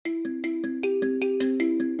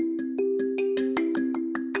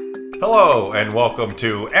Hello and welcome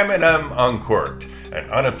to M&M Uncorked, an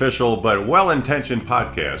unofficial but well-intentioned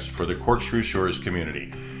podcast for the Corkscrew Shores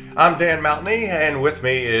community. I'm Dan Mountainy and with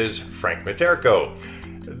me is Frank Materko.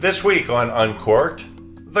 This week on Uncorked,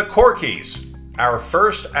 the Corkies, our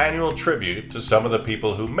first annual tribute to some of the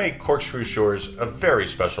people who make Corkscrew Shores a very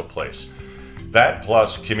special place. That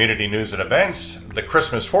plus community news and events, the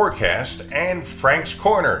Christmas forecast, and Frank's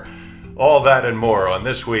Corner. All that and more on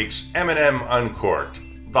this week's M&M Uncorked,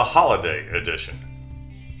 the holiday edition.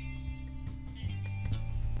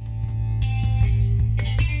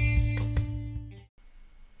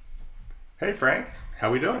 Hey Frank, how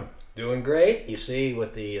we doing? Doing great. You see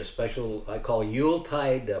with the special I call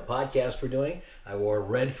Yuletide podcast we're doing, I wore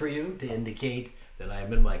red for you to indicate that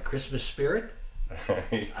I'm in my Christmas spirit.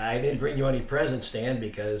 I didn't bring you any presents, Dan,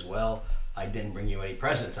 because, well, I didn't bring you any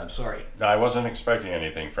presents. I'm sorry. I wasn't expecting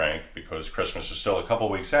anything, Frank, because Christmas is still a couple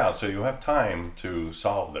weeks out, so you have time to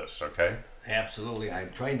solve this, okay? Absolutely. I'm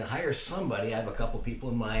trying to hire somebody. I have a couple people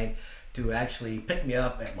in mind to actually pick me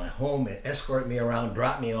up at my home and escort me around,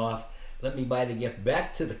 drop me off, let me buy the gift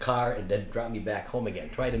back to the car, and then drop me back home again.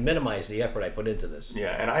 Try to minimize the effort I put into this.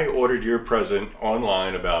 Yeah, and I ordered your present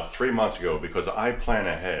online about 3 months ago because I plan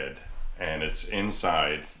ahead. And it's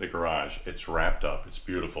inside the garage. It's wrapped up. It's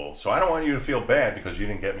beautiful. So I don't want you to feel bad because you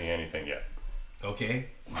didn't get me anything yet. Okay.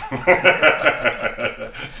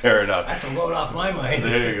 Fair enough. That's a load off my mind.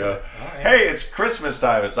 There you go. All right. Hey, it's Christmas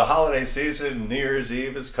time. It's the holiday season. New Year's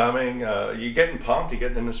Eve is coming. You getting pumped? You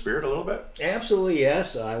getting in the spirit a little bit? Absolutely,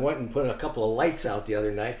 yes. I went and put a couple of lights out the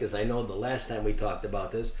other night because I know the last time we talked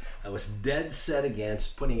about this, I was dead set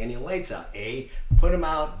against putting any lights out. A, put them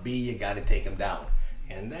out. B, you got to take them down.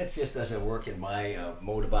 And that just doesn't work in my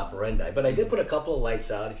mode of operandi. But I did put a couple of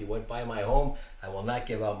lights out. If you went by my home, I will not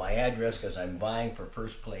give out my address because I'm vying for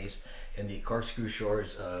first place in the Corkscrew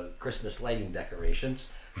Shores Christmas lighting decorations,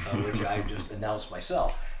 which I just announced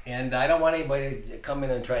myself. And I don't want anybody to come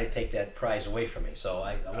in and try to take that prize away from me. So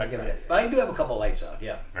I won't give it. But I do have a couple of lights out,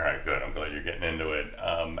 yeah. All right, good. I'm glad you're getting into it.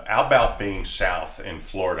 How about being south in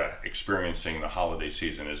Florida, experiencing the holiday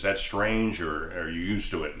season? Is that strange or are you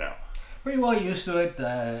used to it now? Pretty well used to it.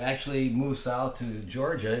 Actually moved south to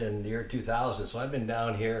Georgia in the year 2000, so I've been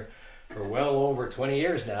down here for well over 20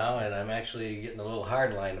 years now, and I'm actually getting a little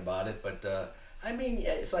hardline about it. But I mean,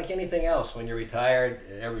 it's like anything else. When you're retired,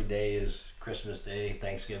 every day is Christmas Day,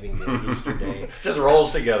 Thanksgiving Day, Easter Day. It just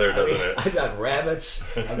rolls together, doesn't it? I've got rabbits,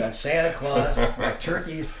 I've got Santa Claus, I've got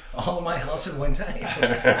turkeys, all in my house at one time.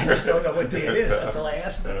 I just don't know what day it is until I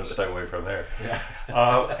ask them. I'll stay away from there.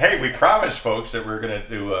 Yeah. Hey, we promised folks that we're going to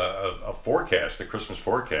do a forecast, a Christmas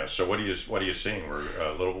forecast. So what are you seeing? We're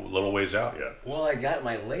a little ways out yet. Well, I got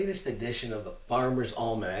my latest edition of the Farmer's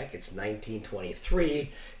Almanac. It's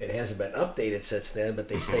 1923. It hasn't been updated since then, but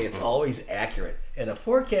they say it's always accurate. And a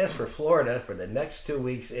forecast for Florida for the next 2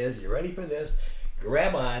 weeks is, you ready for this?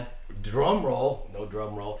 Grab on, drum roll, no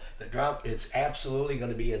drum roll, it's absolutely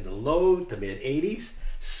going to be in the low to mid 80s,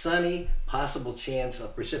 sunny, possible chance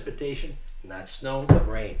of precipitation, not snow, but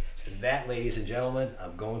rain. And that, ladies and gentlemen,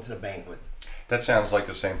 I'm going to the bank with. That sounds like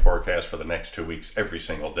the same forecast for the next 2 weeks every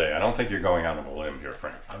single day. I don't think you're going out on a limb here,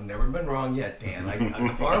 Frank. I've never been wrong yet, Dan. The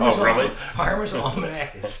Farmer's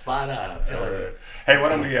Almanac is spot on, I'm telling you. Hey, why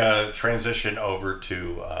don't we transition over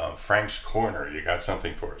to Frank's Corner? You got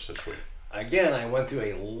something for us this week. Again, I went through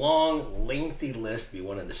a long, lengthy list, be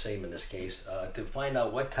one and the same in this case, to find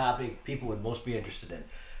out what topic people would most be interested in.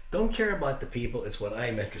 Don't care about the people, it's what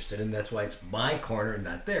I'm interested in. That's why it's my corner and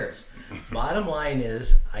not theirs. Bottom line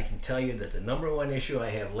is, I can tell you that the number one issue I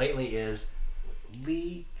have lately is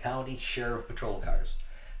Lee County Sheriff Patrol cars.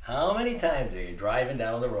 How many times are you driving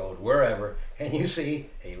down the road, wherever, and you see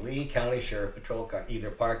a Lee County Sheriff Patrol car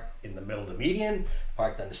either parked in the middle of the median,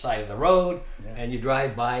 parked on the side of the road, and you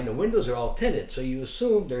drive by and the windows are all tinted, so you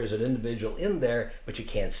assume there's an individual in there, but you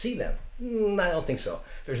can't see them. I don't think so.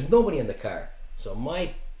 There's nobody in the car. So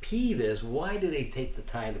my peeve is, why do they take the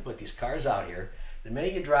time to put these cars out here? The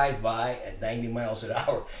minute you drive by at 90 miles an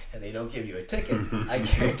hour and they don't give you a ticket, I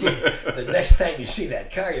guarantee the next time you see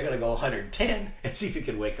that car, you're going to go 110 and see if you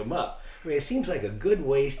can wake them up. I mean, it seems like a good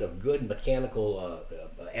waste of good mechanical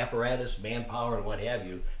apparatus, manpower, and what have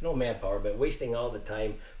you. No manpower, but wasting all the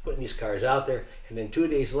time putting these cars out there. And then 2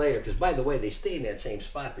 days later, because by the way, they stay in that same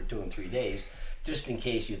spot for 2 and 3 days, just in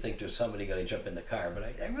case you think there's somebody going to jump in the car. But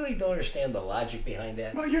I really don't understand the logic behind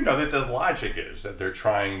that. Well, you know that the logic is that they're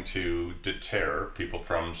trying to deter people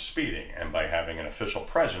from speeding, and by having an official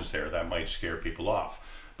presence there, that might scare people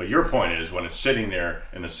off. But your point is, when it's sitting there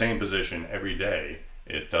in the same position every day,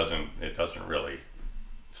 it doesn't really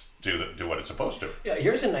do what it's supposed to. Yeah,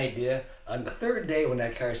 here's an idea. On the third day, when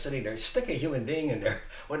that car's sitting there, stick a human being in there.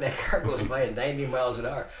 When that car goes by at 90 miles an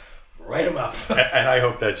hour, write them up. And I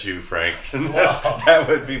hope that's you, Frank. Well, that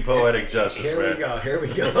would be poetic justice, Here man.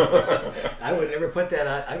 we go. I would never put that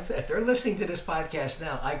on. If they're listening to this podcast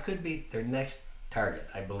now, I could be their next target.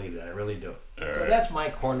 I believe that. I really do. All So right. that's my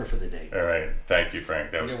corner for the day. All right. Thank you,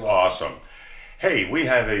 Frank. That was You're welcome. awesome. Hey, we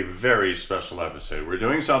have a very special episode. We're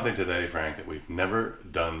doing something today, Frank, that we've never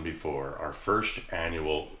done before. Our first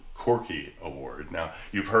annual Corky Award. Now,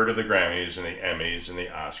 you've heard of the Grammys and the Emmys and the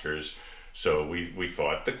Oscars. So we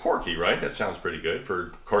thought the Corky, right? That sounds pretty good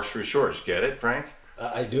for Corkscrew Shores. Get it, Frank?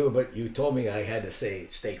 I do, but you told me I had to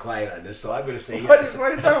stay quiet on this, so I'm going to say What yes.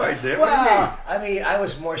 no, I did. Well, I mean, I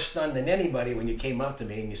was more stunned than anybody when you came up to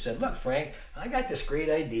me and you said, "Look, Frank, I got this great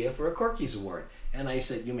idea for a Corky's Award." And I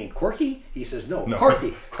said, "You mean Corky?" He says, "No,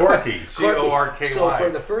 Corky." Corky. C-O-R-K-Y. So for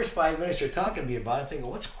the first 5 minutes you're talking to me about it, I'm thinking,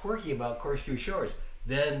 what's quirky about Corkscrew Shores?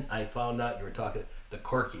 Then I found out you were talking the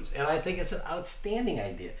Corkies. And I think it's an outstanding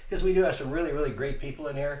idea because we do have some really, really great people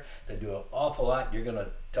in here that do an awful lot. You're going to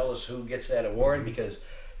tell us who gets that award because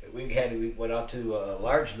we went out to a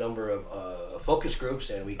large number of focus groups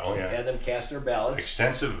and we had them cast their ballots.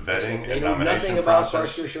 Extensive vetting They and knew nomination nothing about process.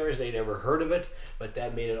 Corkscrew Shores. They never heard of it, but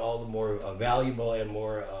that made it all the more valuable and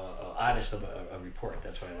more honest of a report.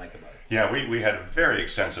 That's what I like about it. Yeah, we had a very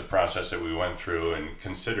extensive process that we went through and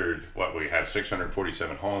considered what we have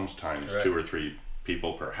 647 homes times Right. 2 or 3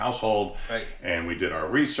 people per household. Right. And we did our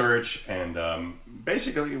research and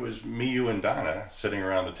basically it was me, you, and Donna sitting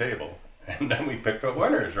around the table. And then we picked the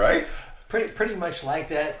winners, right? Pretty much like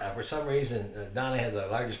that. For some reason, Donna had the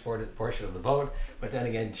largest portion of the vote, but then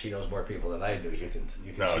again, she knows more people than I do. You can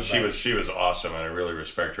No, see she was awesome, and I really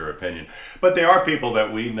respect her opinion. But they are people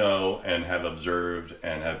that we know and have observed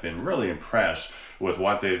and have been really impressed with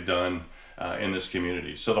what they've done in this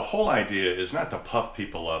community. So the whole idea is not to puff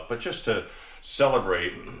people up, but just to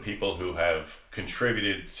celebrate people who have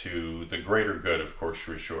contributed to the greater good of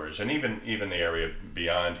Corkscrew Shores and even the area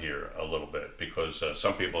beyond here a little bit, because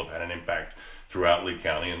some people have had an impact throughout Lee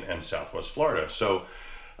County and Southwest Florida. So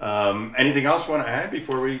anything else you want to add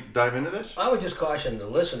before we dive into this? I would just caution the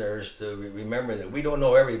listeners to remember that we don't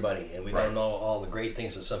know everybody and we Right. don't know all the great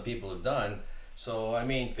things that some people have done. So, I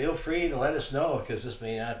mean, feel free to let us know because this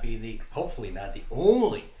may not be hopefully not the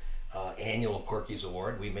only annual Corky's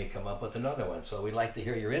Award. We may come up with another one. So we'd like to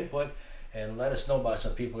hear your input and let us know about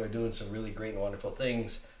some people who are doing some really great and wonderful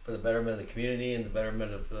things for the betterment of the community and the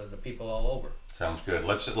betterment of the people all over. Sounds good.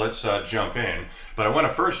 Let's jump in. But I want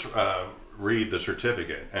to first read the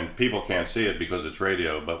certificate. And people can't see it because it's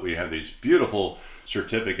radio, but we have these beautiful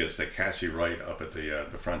certificates that Cassie Wright up at the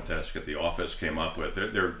front desk at the office came up with.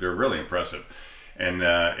 They're really impressive. And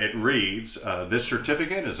it reads, this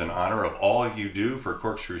certificate is in honor of all you do for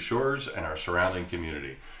Corkscrew Shores and our surrounding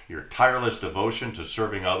community. Your tireless devotion to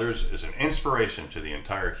serving others is an inspiration to the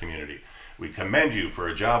entire community. We commend you for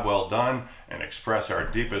a job well done and express our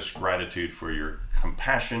deepest gratitude for your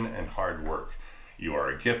compassion and hard work. You are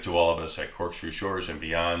a gift to all of us at Corkscrew Shores and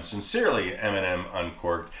beyond. Sincerely, M&M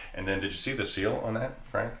Uncorked. And then did you see the seal on that,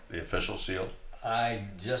 Frank? The official seal? I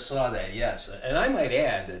just saw that, yes. And I might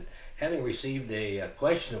add that having received a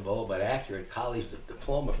questionable but accurate college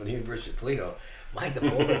diploma from the University of Toledo, my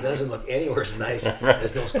diploma doesn't look anywhere as nice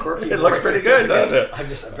as those Corky. It looks pretty good, doesn't it?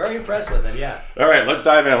 I'm very impressed with it, yeah. All right, let's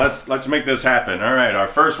dive in. Let's make this happen. All right, our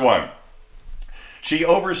first one. She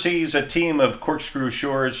oversees a team of Corkscrew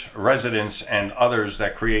Shores residents and others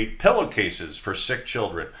that create pillowcases for sick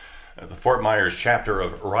children. The Fort Myers chapter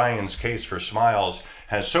of Ryan's Case for Smiles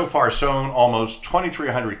has so far sewn almost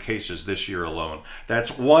 2,300 cases this year alone.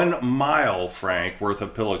 That's 1 mile, Frank, worth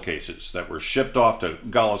of pillowcases that were shipped off to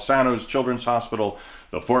Golisano's Children's Hospital,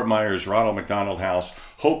 the Fort Myers Ronald McDonald House,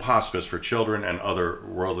 Hope Hospice for Children, and other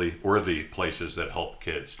worthy places that help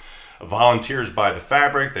kids. Volunteers buy the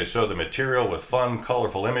fabric, they sew the material with fun,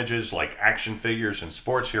 colorful images like action figures and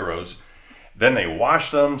sports heroes. Then they wash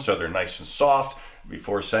them so they're nice and soft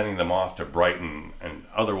before sending them off to brighten an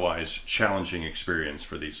otherwise challenging experience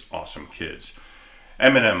for these awesome kids.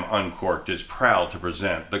 M&M Uncorked is proud to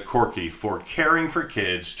present the Corky for Caring for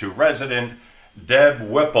Kids to resident Deb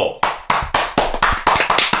Whipple.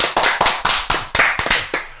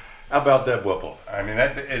 How about Deb Whipple? I mean,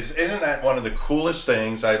 isn't that one of the coolest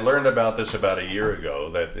things? I learned about this about a year ago,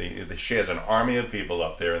 that she has an army of people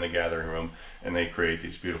up there in the gathering room, and they create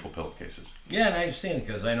these beautiful pillowcases. Yeah, and I've seen it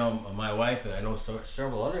because I know my wife and I know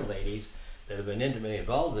several other ladies that have been intimately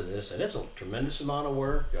involved in this, and it's a tremendous amount of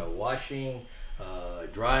work, washing,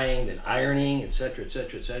 drying, and ironing, etc.,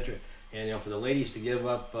 etc., etc. And for the ladies to give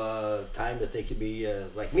up time that they could be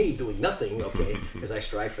like me doing nothing, okay, because I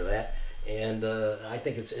strive for that. And I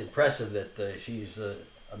think it's impressive that she's a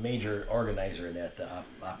major organizer in that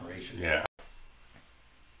operation. Yeah.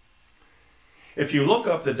 If you look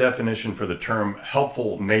up the definition for the term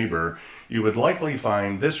helpful neighbor, you would likely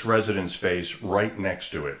find this resident's face right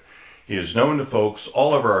next to it. He is known to folks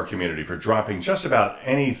all over our community for dropping just about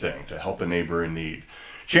anything to help a neighbor in need.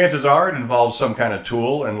 Chances are it involves some kind of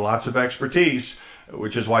tool and lots of expertise,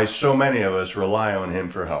 which is why so many of us rely on him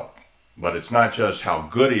for help. But it's not just how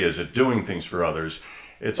good he is at doing things for others,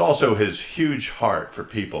 it's also his huge heart for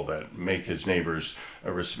people that make his neighbors,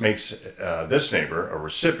 makes this neighbor a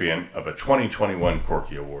recipient of a 2021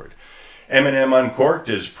 Corky Award. M&M Uncorked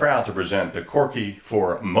is proud to present the Corky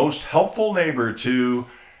for Most Helpful Neighbor to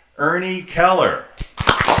Ernie Keller.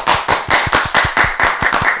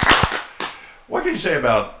 What can you say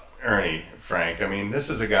about Ernie, Frank? I mean,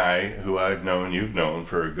 this is a guy who you've known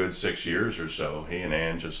for a good 6 years or so. He and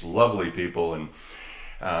Ann, just lovely people, and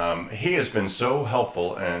he has been so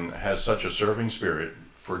helpful and has such a serving spirit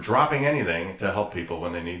for dropping anything to help people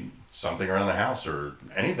when they need something around the house or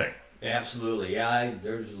anything. Absolutely, yeah.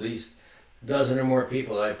 There's at least a dozen or more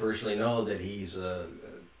people that I personally know that he's.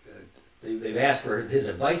 They've asked for his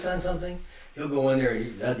advice on something. He'll go in there.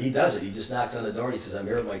 He does it. He just knocks on the door. And he says, "I'm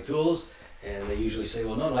here with my tools." And they usually say,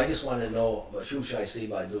 "Well, no, I just want to know who should I see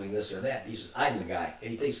by doing this or that." He says, "I'm the guy,"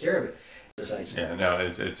 and he takes care of it. Yeah,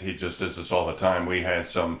 no, he just does this all the time. We had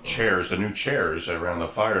some chairs, the new chairs around the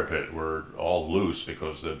fire pit were all loose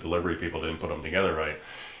because the delivery people didn't put them together right.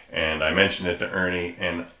 And I mentioned it to Ernie,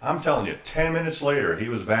 and I'm telling you, 10 minutes later, he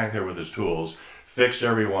was back there with his tools, fixed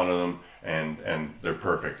every one of them, and they're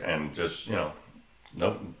perfect. And just,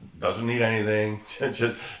 nope, doesn't need anything.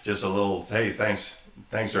 just a little, hey, thanks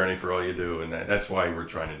Ernie for all you do. And that's why we're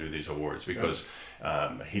trying to do these awards, because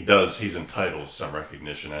he's entitled to some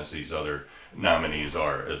recognition, as these other nominees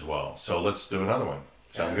are as well. So let's do another one.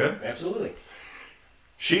 Sound good? Absolutely.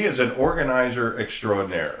 She is an organizer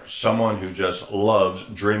extraordinaire, someone who just loves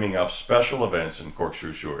dreaming up special events in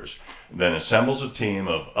Corkscrew Shores, then assembles a team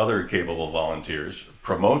of other capable volunteers,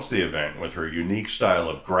 promotes the event with her unique style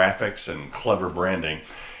of graphics and clever branding,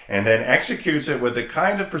 and then executes it with the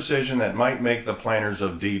kind of precision that might make the planners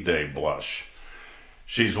of D-Day blush.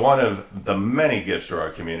 She's one of the many gifts to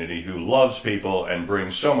our community who loves people and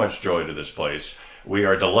brings so much joy to this place. We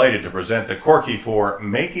are delighted to present the Corky for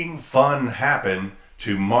Making Fun Happen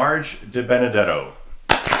to Marge DiBenedetto.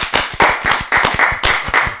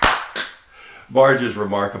 Marge is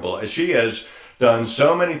remarkable, as she has done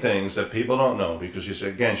so many things that people don't know, because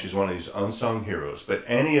she's one of these unsung heroes. But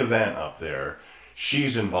any event up there,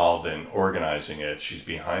 she's involved in organizing it. She's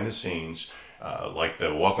behind the scenes, like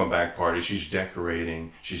the welcome back party. She's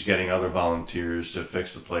decorating. She's getting other volunteers to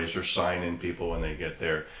fix the place or sign in people when they get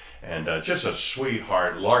there. And just a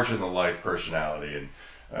sweetheart, larger than life personality. And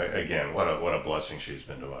again, what a blessing she's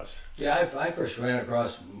been to us. Yeah, I first ran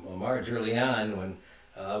across Marge early on when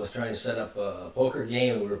I was trying to set up a poker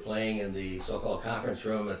game, and we were playing in the so-called conference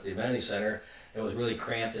room at the amenity center. It was really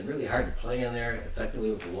cramped and really hard to play in there,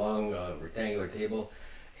 effectively with a long rectangular table.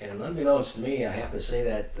 And unbeknownst to me, I happened to say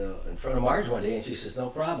that in front of Marge one day, and she says, "No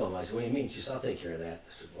problem." I said, "What do you mean?" She said, "I'll take care of that."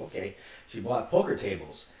 I said, "Okay." She bought poker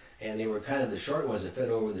tables, and they were kind of the short ones that fit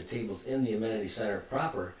over the tables in the amenity center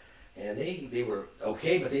proper. And they were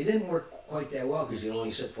okay, but they didn't work quite that well, because you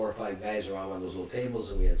only sit 4 or 5 guys around one of those little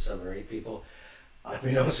tables, and we had 7 or 8 people.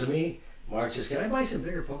 Unbeknownst to me, Marge says, "Can I buy some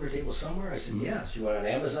bigger poker tables somewhere?" I said, "Yeah." She went on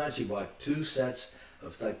Amazon. She bought 2 sets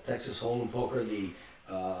of Texas Hold'em poker, the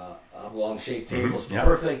oblong-shaped tables,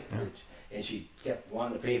 perfect. Yep. And she kept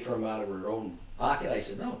wanting to pay for them out of her own pocket. I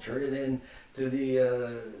said, "No, turn it in to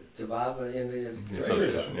to Bob in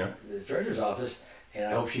the treasurer's office." And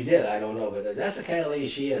I hope she did. I don't know, but that's the kind of lady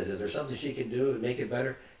she is. If there's something she can do to make it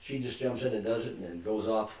better, she just jumps in and does it, and then goes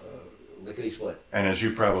off lickety-split. And as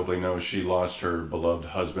you probably know, she lost her beloved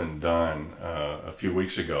husband Don a few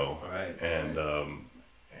weeks ago. Right.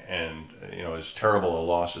 And as terrible a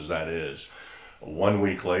loss as that is, 1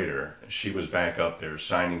 week later, she was back up there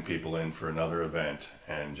signing people in for another event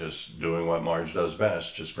and just doing what Marge does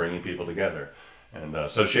best, just bringing people together. And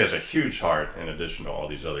so she has a huge heart in addition to all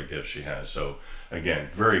these other gifts she has. So again,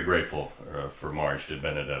 very grateful for Marge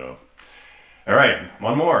DiBenedetto. All right,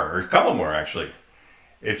 one more, or a couple more actually.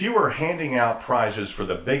 If you were handing out prizes for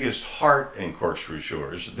the biggest heart in Corkscrew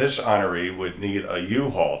Shores, this honoree would need a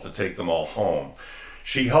U-Haul to take them all home.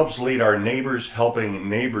 She helps lead our Neighbors Helping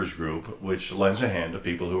Neighbors group, which lends a hand to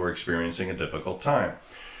people who are experiencing a difficult time.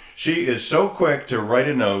 She is so quick to write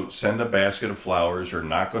a note, send a basket of flowers, or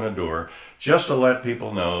knock on a door, just to let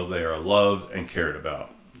people know they are loved and cared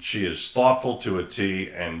about. She is thoughtful to a T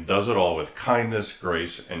and does it all with kindness,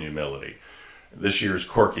 grace, and humility. This year's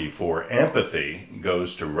Corky for empathy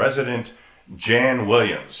goes to resident Jan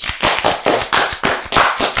Williams.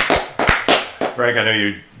 Frank, I know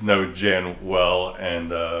you know Jan well, and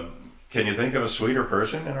can you think of a sweeter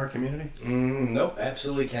person in our community? Nope,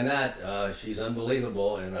 absolutely cannot. She's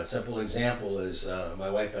unbelievable, and a simple example is my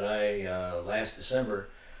wife and I last December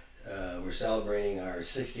we're celebrating our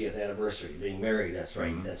 60th anniversary being married. That's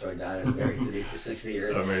right. Mm-hmm. That's right. Donna's married to me for 60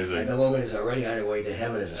 years. Amazing. And the woman is already on her way to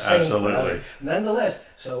heaven as a saint. Absolutely. Nonetheless,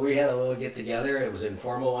 so we had a little get together. It was an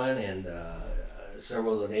informal one, and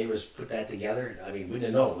several of the neighbors put that together. I mean, we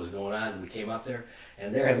didn't know what was going on. We came up there,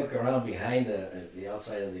 and there I look around behind the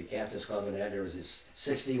outside of the Captain's Club, and there was this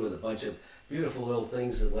 60 with a bunch of beautiful little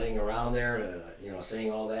things laying around there,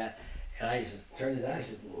 saying all that. And I just turned to that. I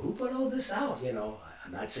said, well, who put all this out?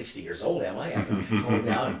 I'm not 60 years old, am I? I'm going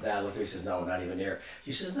down. And Dad looked at me and says, no, not even there.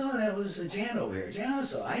 She says, no, that was Jan over here. Jan,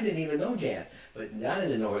 so I didn't even know Jan. But Donna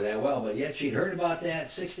didn't know her that well. But yet she'd heard about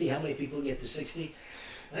that. 60, how many people get to 60?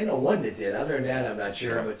 I know one that did. Other than that, I'm not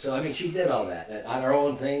sure. But so, I mean, she did all that on her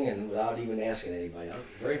own thing and without even asking anybody. I'm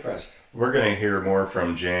very impressed. We're going to hear more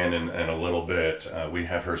from Jan in a little bit. We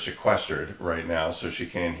have her sequestered right now, so she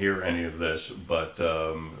can't hear any of this. But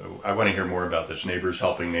I want to hear more about this Neighbors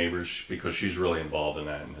Helping Neighbors, because she's really involved in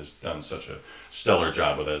that and has done such a stellar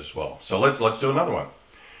job with it as well. So let's do another one.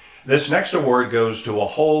 This next award goes to a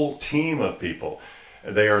whole team of people.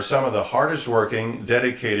 They are some of the hardest working,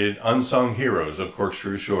 dedicated, unsung heroes of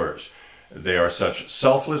Corkscrew Shores. They are such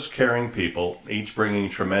selfless, caring people, each bringing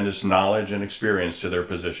tremendous knowledge and experience to their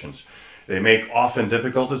positions. They make often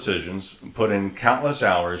difficult decisions, put in countless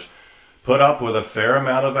hours, put up with a fair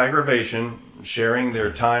amount of aggravation, sharing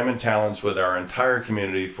their time and talents with our entire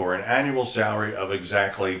community for an annual salary of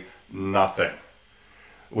exactly nothing.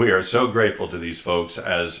 We are so grateful to these folks,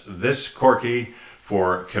 as this Corky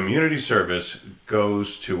for community service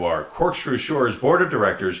goes to our Corkscrew Shores Board of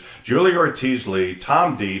Directors, Julie Ortiz-Lee,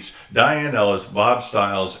 Tom Dietz, Diane Ellis, Bob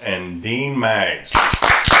Stiles, and Dean Maggs.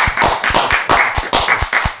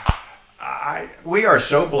 We are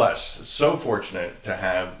so blessed, so fortunate to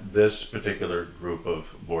have this particular group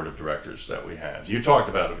of Board of Directors that we have. You talked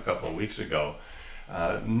about it a couple of weeks ago.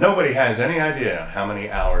 Nobody has any idea how many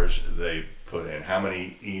hours they put in, how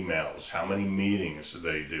many emails, how many meetings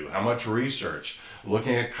they do, how much research,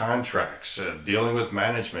 looking at contracts, dealing with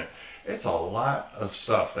management. It's a lot of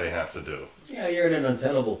stuff they have to do. Yeah, you're in an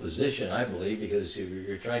untenable position, I believe, because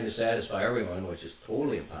you're trying to satisfy everyone, which is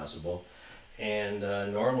totally impossible. And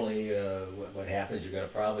normally what happens, you're going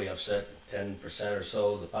to probably upset 10% or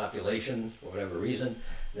so of the population for whatever reason.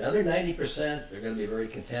 The other 90%, they're going to be very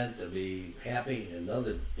content, they'll be happy, and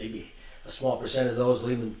another maybe a small percent of those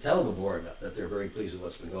will even tell the board that they're very pleased with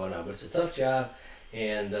what's been going on. But it's a tough job,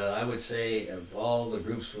 and I would say of all the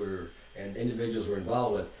groups and individuals we're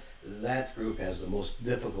involved with, that group has the most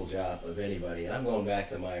difficult job of anybody. And I'm going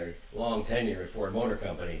back to my long tenure at Ford Motor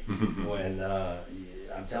Company when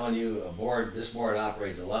I'm telling you, this board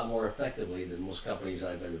operates a lot more effectively than most companies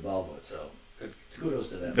I've been involved with. So kudos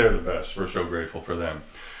to them. They're the best. We're so grateful for them.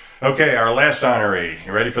 Okay, our last honoree.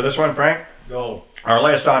 You ready for this one, Frank? Go. Our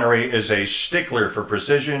last honoree is a stickler for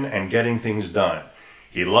precision and getting things done.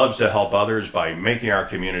 He loves to help others by making our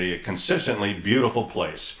community a consistently beautiful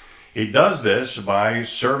place. He does this by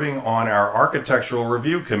serving on our Architectural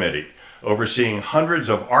Review Committee, overseeing hundreds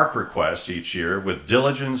of ARC requests each year with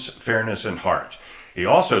diligence, fairness, and heart. He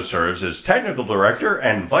also serves as Technical Director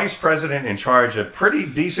and Vice President in charge of pretty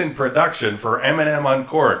decent production for M&M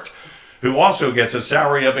Uncorked, who also gets a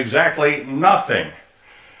salary of exactly nothing.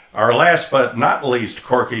 Our last but not least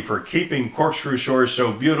Corky for keeping Corkscrew Shores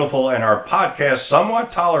so beautiful and our podcast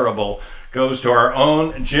somewhat tolerable goes to our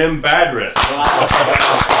own Jim Badris. Wow.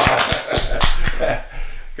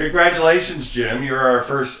 Congratulations, Jim. You're our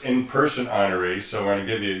first in-person honoree, so we're going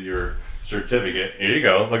to give you your certificate. Here you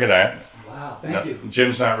go. Look at that. Wow, thank you.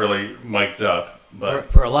 Jim's not really mic'd up,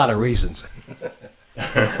 but for a lot of reasons.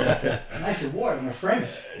 Nice award. I'm going to frame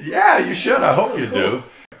it. Yeah, you should. I hope you do.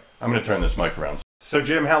 I'm going to turn this mic around. So,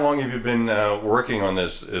 Jim, how long have you been working on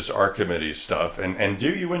this art committee stuff, and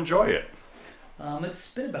do you enjoy it?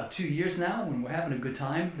 It's been about 2 years now, and we're having a good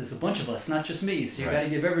time. There's a bunch of us, not just me, so you Right. got to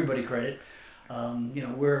give everybody credit.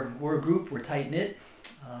 We're a group. We're tight knit.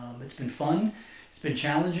 It's been fun. It's been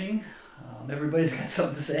challenging. Everybody's got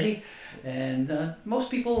something to say, and most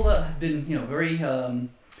people have been, very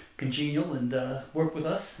congenial and work with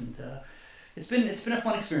us, and it's been a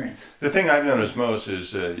fun experience. The thing I've noticed most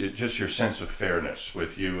is just your sense of fairness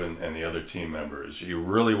with you and the other team members. You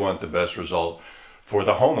really want the best result for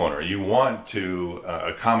the homeowner. You want to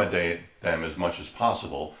accommodate them as much as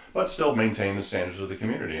possible, but still maintain the standards of the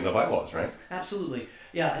community and the bylaws, right? Absolutely.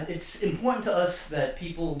 Yeah, it's important to us that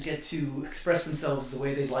people get to express themselves the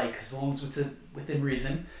way they like, as long as it's within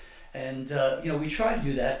reason. And, we try to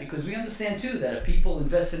do that because we understand, too, that if people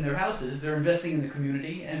invest in their houses, they're investing in the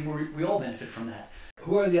community, and we all benefit from that.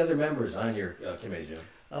 Who are the other members on your committee, Jim?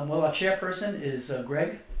 Well, our chairperson is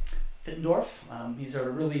Greg Fittendorf. He's a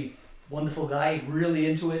really wonderful guy, really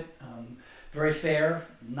into it, very fair,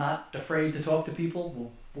 not afraid to talk to people.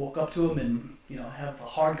 We'll walk up to him and have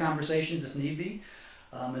hard conversations if need be.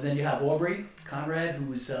 And then you have Aubrey Conrad,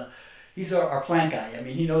 who's he's our plant guy. I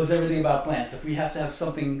mean, he knows everything about plants. If we have to have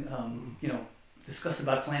something discussed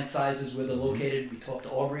about plant sizes, where they're located, we talk to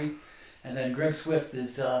Aubrey. And then Greg Swift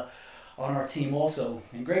is on our team also.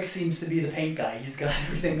 And Greg seems to be the paint guy. He's got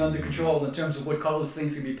everything under control in terms of what colors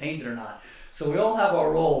things can be painted or not. So we all have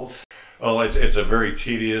our roles. Well, it's a very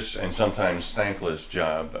tedious and sometimes thankless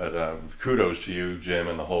job. Kudos to you, Jim,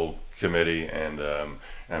 and the whole committee. And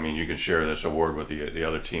I mean, you can share this award with the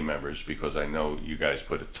other team members, because I know you guys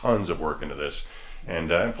put tons of work into this.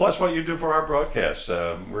 And plus what you do for our broadcast.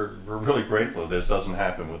 We're really grateful. This doesn't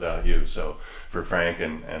happen without you. So for Frank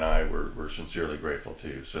and I, we're sincerely grateful to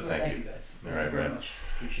you. So thank you. Thank you guys. All Thank right, you very man. much.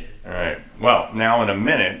 It's appreciated. All right. Well, now in a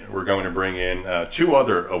minute, we're going to bring in 2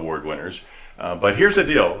 other award winners. But here's the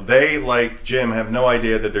deal. They, like Jim, have no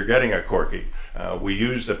idea that they're getting a Corky. We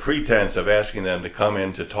use the pretense of asking them to come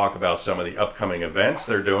in to talk about some of the upcoming events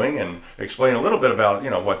they're doing and explain a little bit about,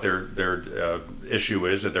 what their issue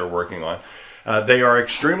is that they're working on. They are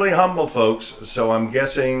extremely humble folks, so I'm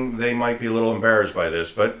guessing they might be a little embarrassed by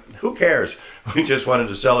this, but who cares? We just wanted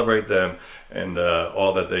to celebrate them and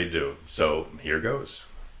all that they do. So here goes.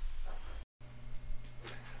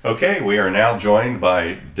 Okay, we are now joined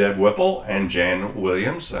by Deb Whipple and Jan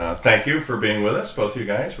Williams. Thank you for being with us, both you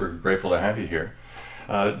guys. We're grateful to have you here.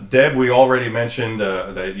 Deb, we already mentioned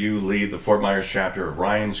that you lead the Fort Myers chapter of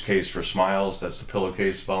Ryan's Case for Smiles. That's the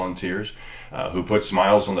pillowcase volunteers who put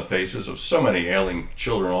smiles on the faces of so many ailing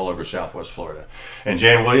children all over Southwest Florida. And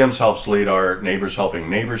Jan Williams helps lead our Neighbors Helping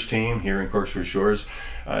Neighbors team here in Corkscrew Shores.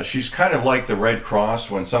 She's kind of like the Red Cross.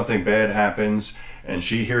 When something bad happens and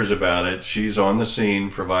she hears about it, she's on the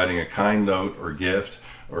scene providing a kind note or gift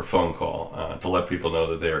or phone call to let people know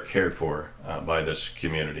that they are cared for by this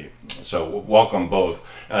community. So welcome both.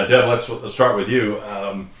 Deb, let's start with you.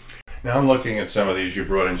 Now I'm looking at some of these. You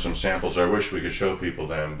brought in some samples. I wish we could show people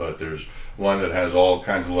them, but there's one that has all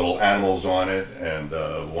kinds of little animals on it, and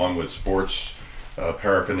one with sports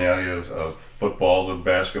paraphernalia of footballs and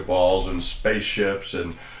basketballs and spaceships,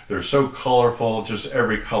 and they're so colorful, just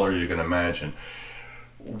every color you can imagine.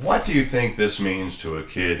 What do you think this means to a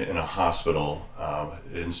kid in a hospital?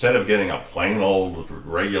 Instead of getting a plain old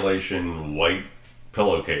regulation white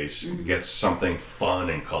pillowcase, gets something fun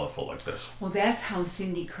and colorful like this? Well, that's how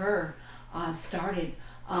Cindy Kerr started.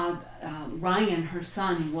 Ryan, her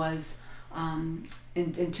son, was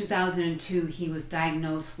in 2002. He was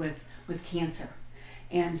diagnosed with cancer,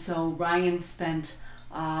 and so Ryan spent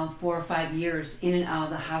 4 or 5 years in and out of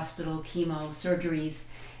the hospital, chemo, surgeries.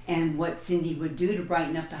 And what Cindy would do to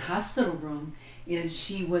brighten up the hospital room is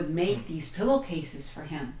she would make these pillowcases for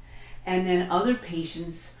him. And then other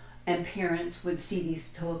patients and parents would see these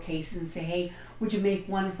pillowcases and say, hey, would you make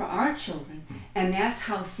one for our children? And that's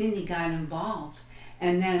how Cindy got involved.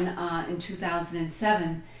 And then in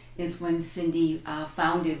 2007 is when Cindy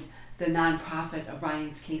founded the nonprofit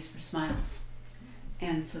Orion's Case for Smiles.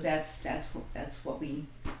 And so that's what we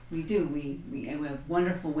do. We have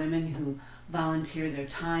wonderful women who volunteer their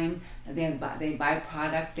time. They buy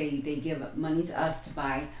product. They give money to us to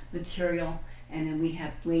buy material, and then we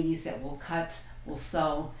have ladies that will cut, will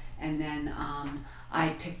sew, and then I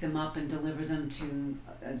pick them up and deliver them to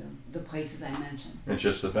the places I mentioned. It's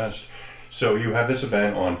just the best. So you have this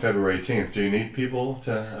event on February 18th. Do you need people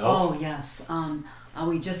to help? Oh yes.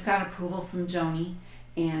 We just got approval from Joni.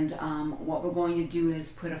 And what we're going to do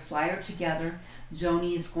is put a flyer together.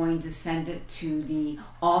 Joni is going to send it to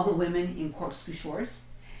all the women in Corkscrew Shores,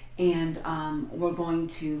 and we're going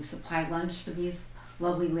to supply lunch for these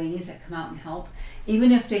lovely ladies that come out and help.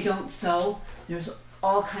 Even if they don't sew, there's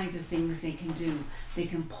all kinds of things they can do. They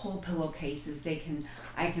can pull pillowcases.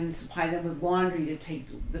 I can supply them with laundry to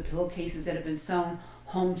take the pillowcases that have been sewn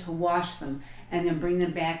home to wash them, and then bring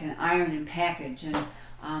them back and iron and package.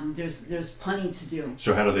 And there's plenty to do.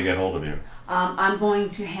 So how do they get hold of you? I'm going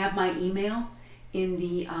to have my email in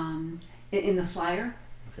the flyer,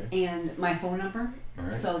 okay, and my phone number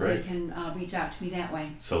Right, so great. they can reach out to me that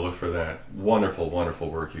way. So look for that. Wonderful, wonderful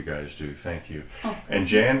work you guys do. Thank you. Oh. And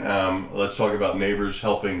Jan, let's talk about Neighbors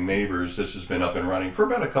Helping Neighbors. This has been up and running for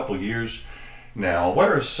about a couple of years now. What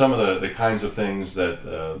are some of the kinds of things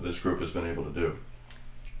that this group has been able to do?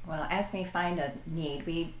 Well, as we find a need,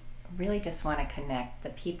 we really just want to connect the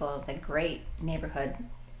people, the great neighborhood,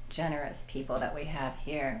 generous people that we have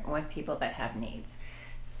here with people that have needs.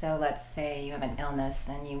 So let's say you have an illness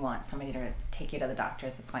and you want somebody to take you to the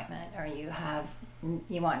doctor's appointment, or you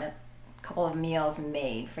want a couple of meals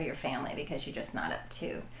made for your family because you're just not up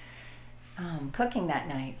to cooking that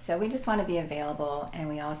night. So we just want to be available, and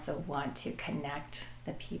we also want to connect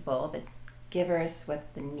the people, the givers, with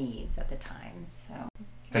the needs at the time. So.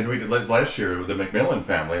 And we did last year with the McMillan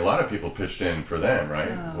family. A lot of people pitched in for them,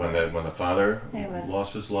 right? Oh. When the father It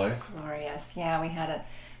lost his life. Glorious. Yeah,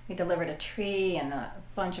 we delivered a tree and a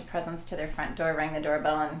bunch of presents to their front door, rang the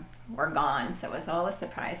doorbell, and we're gone. So it was all a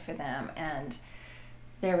surprise for them, and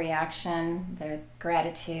their reaction, their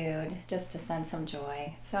gratitude, just to send some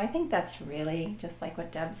joy. So I think that's really just like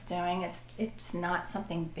what Deb's doing. It's not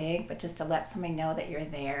something big, but just to let somebody know that you're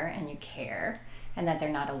there and you care, and that they're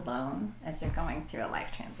not alone as they're going through a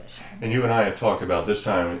life transition. And you and I have talked about this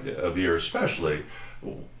time of year, especially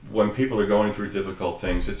when people are going through difficult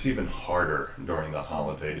things. It's even harder during the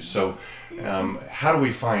holidays. So how do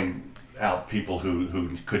we find out people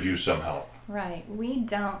who could use some help? Right. We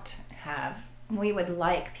would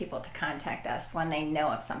like people to contact us when they know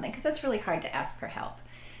of something, because it's really hard to ask for help.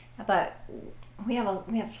 But we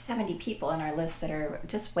have 70 people on our list that are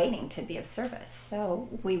just waiting to be of service. So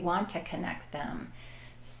we want to connect them.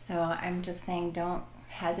 So I'm just saying, don't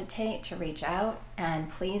hesitate to reach out, and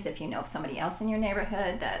please, if you know of somebody else in your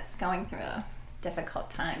neighborhood that's going through a difficult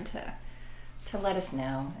time, to let us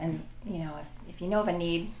know. And if you know of a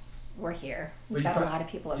need, we're here. We've got a lot of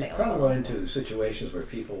people available. You probably run into situations where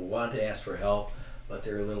people want to ask for help, but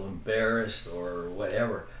they're a little embarrassed or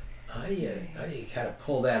whatever. How do you kind of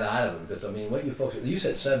pull that out of them? Because I mean, what you folks, you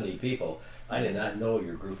said 70 people. I did not know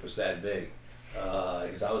your group was that big.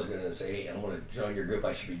 Because I was going to say, hey, I want to join your group.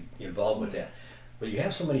 I should be involved with that. But you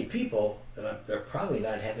have so many people, and they're probably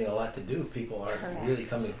not having a lot to do. People aren't Correct. really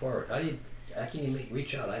coming forward. How can you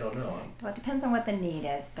reach out? I don't know. Well, it depends on what the need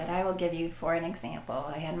is, but I will give you, for an example,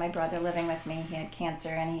 I had my brother living with me. He had cancer,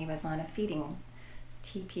 and he was on a feeding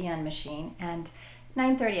TPN machine. And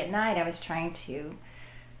 9:30 at night, I was trying to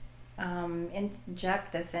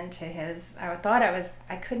inject this into his.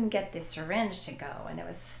 I couldn't get the syringe to go, and it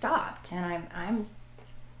was stopped. And I'm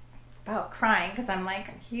about crying because I'm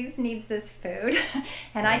like, he needs this food,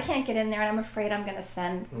 and I can't get in there, and I'm afraid I'm going to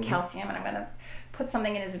send calcium, and I'm going to put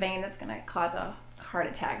something in his vein that's going to cause a heart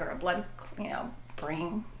attack or a blood,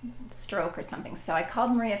 brain stroke or something. So I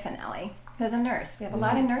called Maria Finelli, who's a nurse. We have a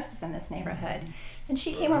lot of nurses in this neighborhood, and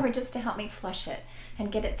she came over just to help me flush it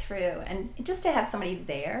and get it through, and just to have somebody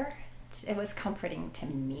there, it was comforting to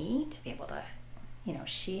me to be able to,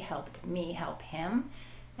 she helped me help him.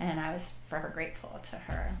 And I was forever grateful to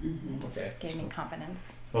her. Just gave me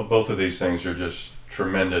confidence. Well, both of these things are just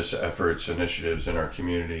tremendous efforts, initiatives in our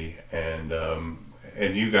community, and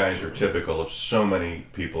you guys are typical of so many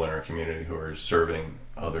people in our community who are serving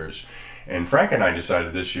others. And Frank and I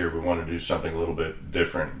decided this year we want to do something a little bit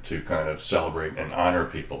different to kind of celebrate and honor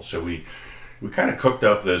people. So we kind of cooked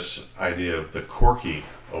up this idea of the Corky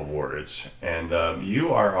Awards, and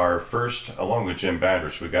you are our first, along with Jim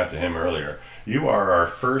Badrich, we got to him earlier, you are our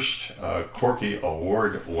first Corky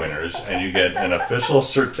Award winners, and you get an official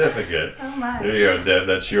certificate. Oh my. There you go, Deb,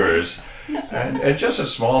 that's yours. And just a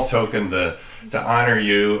small token to honor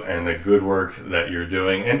you and the good work that you're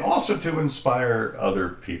doing, and also to inspire other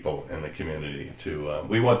people in the community.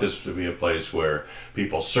 We want this to be a place where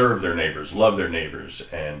people serve their neighbors, love their neighbors,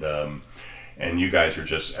 and you guys are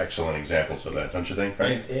just excellent examples of that, don't you think,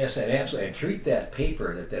 Frank? Yes, and absolutely. And treat that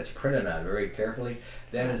paper that's printed on very carefully.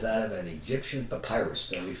 That is out of an Egyptian papyrus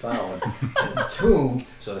that we found in a tomb.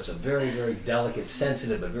 So it's a very, very delicate,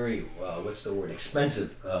 sensitive, but very,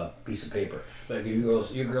 expensive piece of paper. But you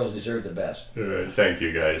girls deserve the best. All right, thank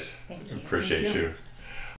you, guys. Thank you. Appreciate Thank you. you.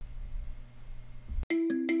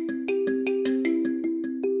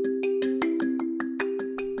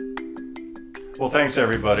 Well, thanks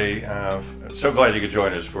everybody. So glad you could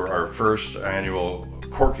join us for our first annual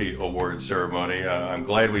Corky Award ceremony. I'm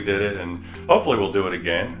glad we did it, and hopefully we'll do it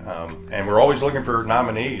again. And we're always looking for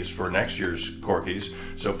nominees for next year's Corkies.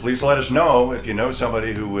 So please let us know if you know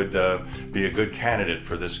somebody who would be a good candidate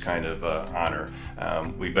for this kind of honor.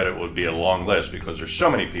 We bet it would be a long list because there's so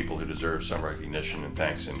many people who deserve some recognition and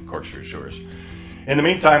thanks in Corkscrew Shores. In the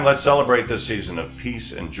meantime, let's celebrate this season of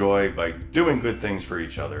peace and joy by doing good things for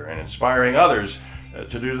each other and inspiring others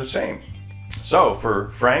to do the same. So for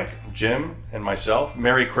Frank, Jim, and myself,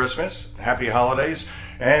 Merry Christmas, Happy Holidays,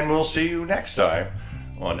 and we'll see you next time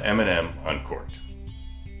on M&M Uncorked.